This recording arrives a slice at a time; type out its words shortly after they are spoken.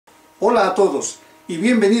Hola a todos y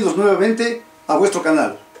bienvenidos nuevamente a vuestro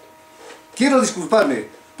canal. Quiero disculparme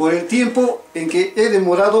por el tiempo en que he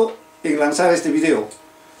demorado en lanzar este video.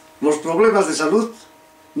 Los problemas de salud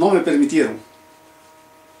no me permitieron.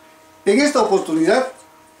 En esta oportunidad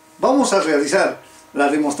vamos a realizar la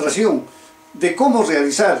demostración de cómo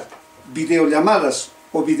realizar videollamadas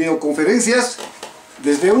o videoconferencias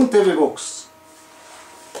desde un TV Box.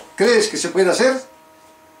 ¿Crees que se puede hacer?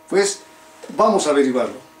 Pues vamos a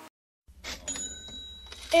averiguarlo.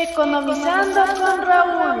 Economizando con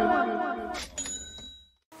Raúl.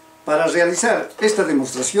 Para realizar esta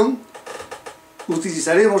demostración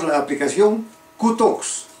utilizaremos la aplicación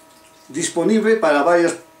Qtox, disponible para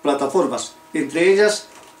varias plataformas, entre ellas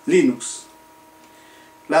Linux.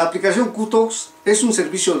 La aplicación Qtox es un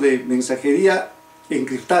servicio de mensajería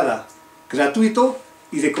encriptada, gratuito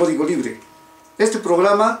y de código libre. Este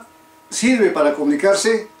programa sirve para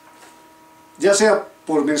comunicarse ya sea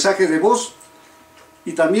por mensaje de voz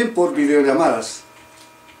y también por videollamadas.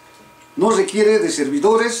 No requiere de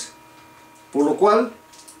servidores, por lo cual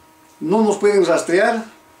no nos pueden rastrear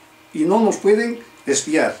y no nos pueden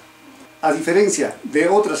espiar. A diferencia de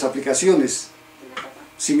otras aplicaciones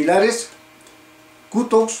similares,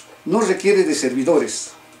 Qtox no requiere de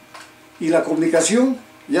servidores y la comunicación,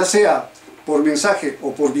 ya sea por mensaje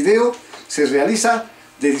o por video, se realiza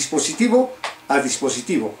de dispositivo a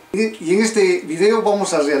dispositivo. Y en este video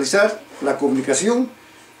vamos a realizar la comunicación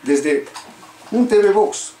desde un TV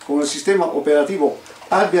Box con el sistema operativo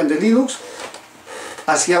Armbian de Linux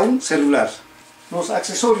hacia un celular. Los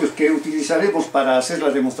accesorios que utilizaremos para hacer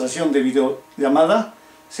la demostración de videollamada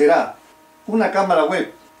será una cámara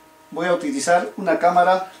web. Voy a utilizar una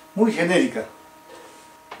cámara muy genérica.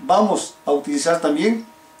 Vamos a utilizar también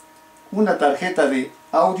una tarjeta de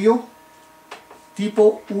audio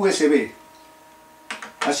tipo USB.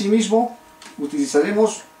 Asimismo,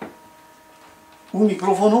 utilizaremos un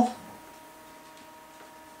micrófono,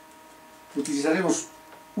 utilizaremos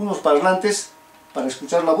unos parlantes para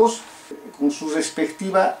escuchar la voz con su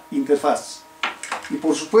respectiva interfaz y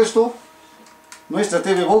por supuesto nuestra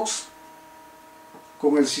TV Box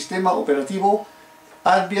con el sistema operativo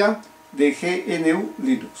Armbian de GNU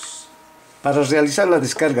Linux. Para realizar la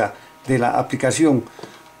descarga de la aplicación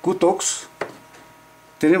Qtox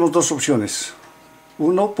tenemos dos opciones.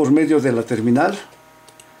 Uno, por medio de la terminal.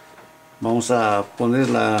 Vamos a poner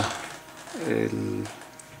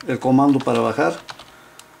el comando para bajar: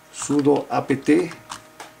 sudo apt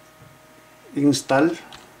install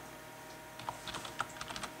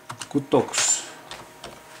Qtox.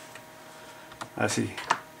 Así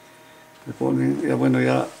le ponen, ya bueno,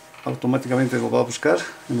 ya automáticamente lo va a buscar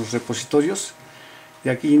en los repositorios y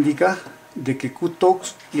aquí indica de que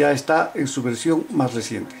Qtox ya está en su versión más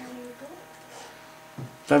reciente.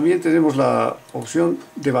 También tenemos la opción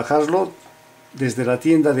de bajarlo desde la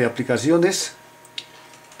tienda de aplicaciones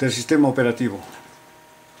del sistema operativo.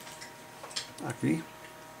 Aquí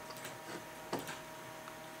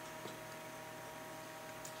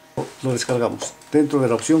lo descargamos dentro de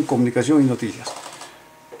la opción comunicación y noticias.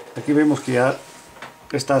 Aquí vemos que ya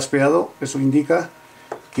está aspeado, eso indica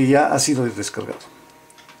que ya ha sido descargado.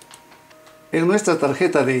 En nuestra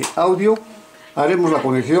tarjeta de audio haremos la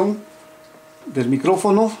conexión del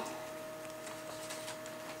micrófono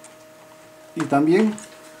y también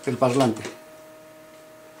el parlante,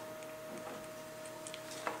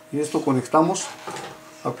 y esto conectamos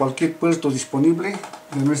a cualquier puerto disponible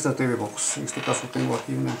de nuestra TV Box. En este caso tengo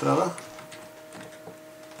aquí una entrada,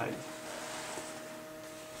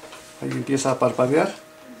 ahí empieza a parpadear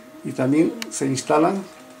y también se instalan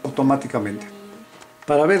automáticamente.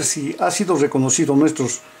 Para ver si ha sido reconocido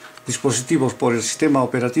nuestros dispositivos por el sistema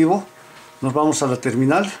operativo, nos vamos a la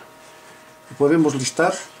terminal y podemos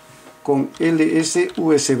listar con LS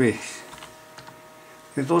USB.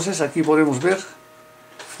 Entonces aquí podemos ver,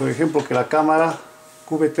 por ejemplo, que la cámara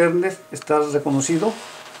QTech está reconocido.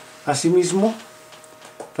 Asimismo,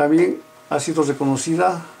 también ha sido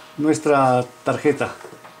reconocida nuestra tarjeta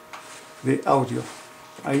de audio,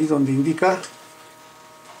 ahí donde indica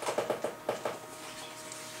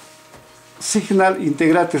Signal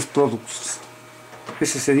Integrated Products.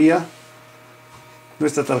 Ese sería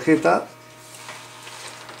nuestra tarjeta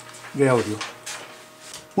de audio.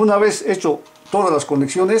 Una vez hecho todas las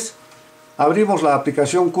conexiones, abrimos la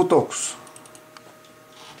aplicación Qtox.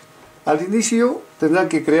 Al inicio tendrán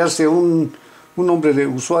que crearse un nombre de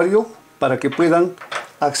usuario para que puedan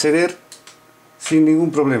acceder sin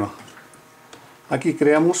ningún problema. Aquí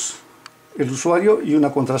creamos el usuario y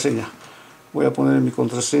una contraseña. Voy a poner mi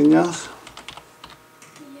contraseña.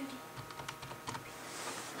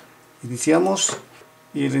 Iniciamos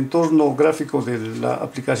y el entorno gráfico de la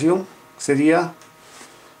aplicación sería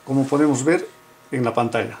como podemos ver en la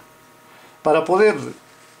pantalla. Para poder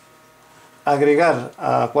agregar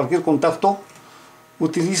a cualquier contacto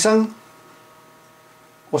utilizan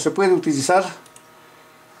o se puede utilizar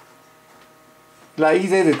la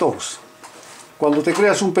ID de Qtox. Cuando te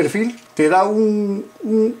creas un perfil te da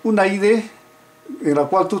una ID en la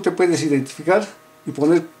cual tú te puedes identificar y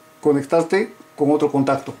poder conectarte con otro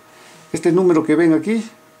contacto. Este número que ven aquí,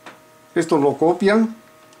 esto lo copian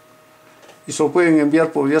y se lo pueden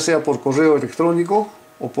enviar ya sea por correo electrónico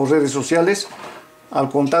o por redes sociales al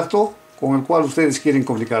contacto con el cual ustedes quieren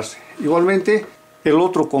comunicarse. Igualmente el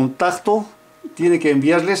otro contacto tiene que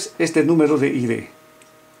enviarles este número de ID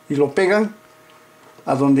y lo pegan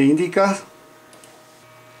a donde indica,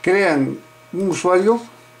 crean un usuario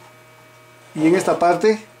y en esta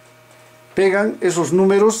parte pegan esos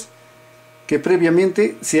números que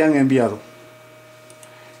previamente se han enviado.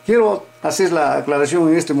 Quiero hacer la aclaración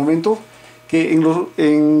en este momento que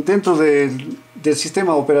dentro del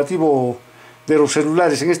sistema operativo de los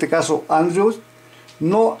celulares, en este caso Android,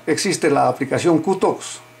 no existe la aplicación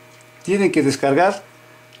Qtox. Tienen que descargar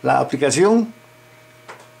la aplicación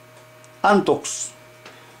Qtox.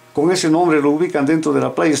 Con ese nombre lo ubican dentro de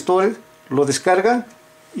la Play Store, lo descargan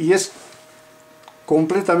y es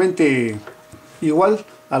completamente igual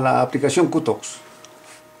a la aplicación Qtox.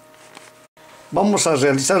 Vamos a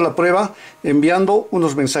realizar la prueba enviando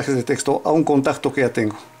unos mensajes de texto a un contacto que ya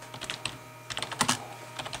tengo.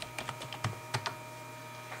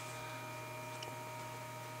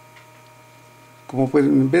 Como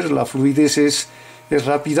pueden ver, la fluidez es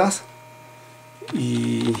rápida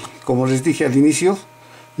y, como les dije al inicio,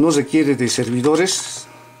 no requiere de servidores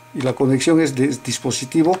y la conexión es de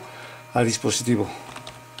dispositivo a dispositivo.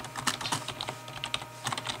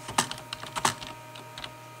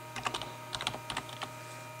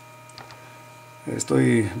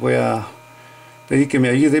 Voy a pedir que me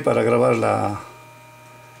ayude para grabar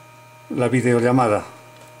la videollamada.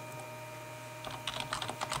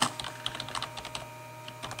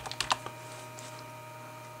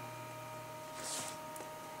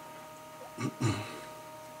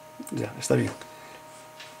 Ya, está bien.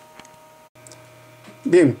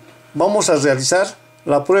 Bien, vamos a realizar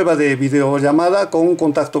la prueba de videollamada con un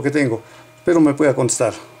contacto que tengo. Espero me pueda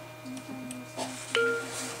contestar.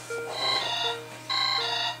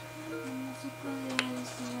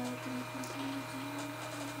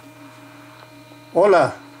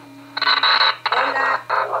 Hola.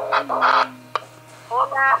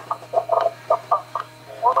 Hola.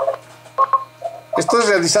 Estoy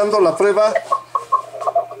realizando la prueba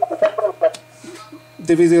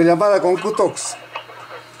de videollamada con Qtox.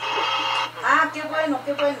 Ah, qué bueno,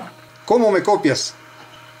 qué bueno. ¿Cómo me copias?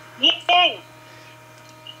 Bien.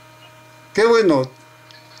 Qué bueno.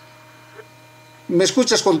 ¿Me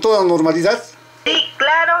escuchas con toda normalidad? Sí,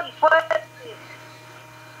 claro y fuerte.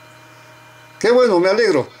 Qué bueno, me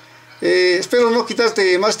alegro. Espero no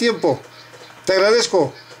quitarte más tiempo. Te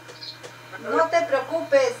agradezco. No te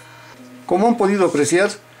preocupes. Como han podido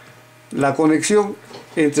apreciar, la conexión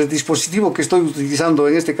entre el dispositivo que estoy utilizando,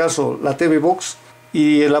 en este caso la TV Box,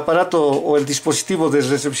 y el aparato o el dispositivo de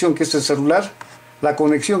recepción que es el celular, la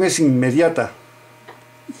conexión es inmediata.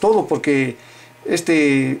 Todo porque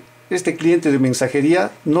este cliente de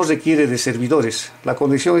mensajería no requiere de servidores. La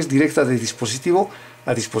conexión es directa de dispositivo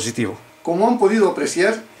a dispositivo. Como han podido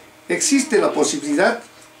apreciar, existe la posibilidad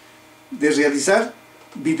de realizar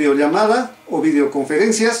videollamada o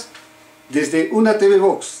videoconferencias desde una TV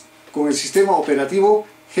Box con el sistema operativo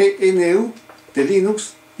GNU de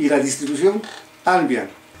Linux y la distribución Armbian.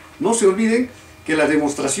 No se olviden que la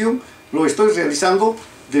demostración lo estoy realizando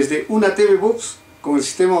desde una TV Box con el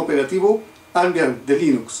sistema operativo Armbian de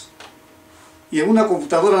Linux. Y en una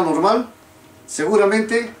computadora normal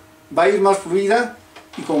seguramente va a ir más fluida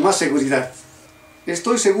y con más seguridad.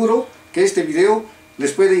 Estoy seguro que este video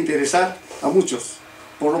les puede interesar a muchos.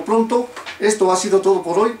 Por lo pronto, esto ha sido todo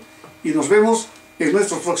por hoy y nos vemos en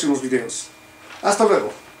nuestros próximos videos. Hasta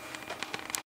luego.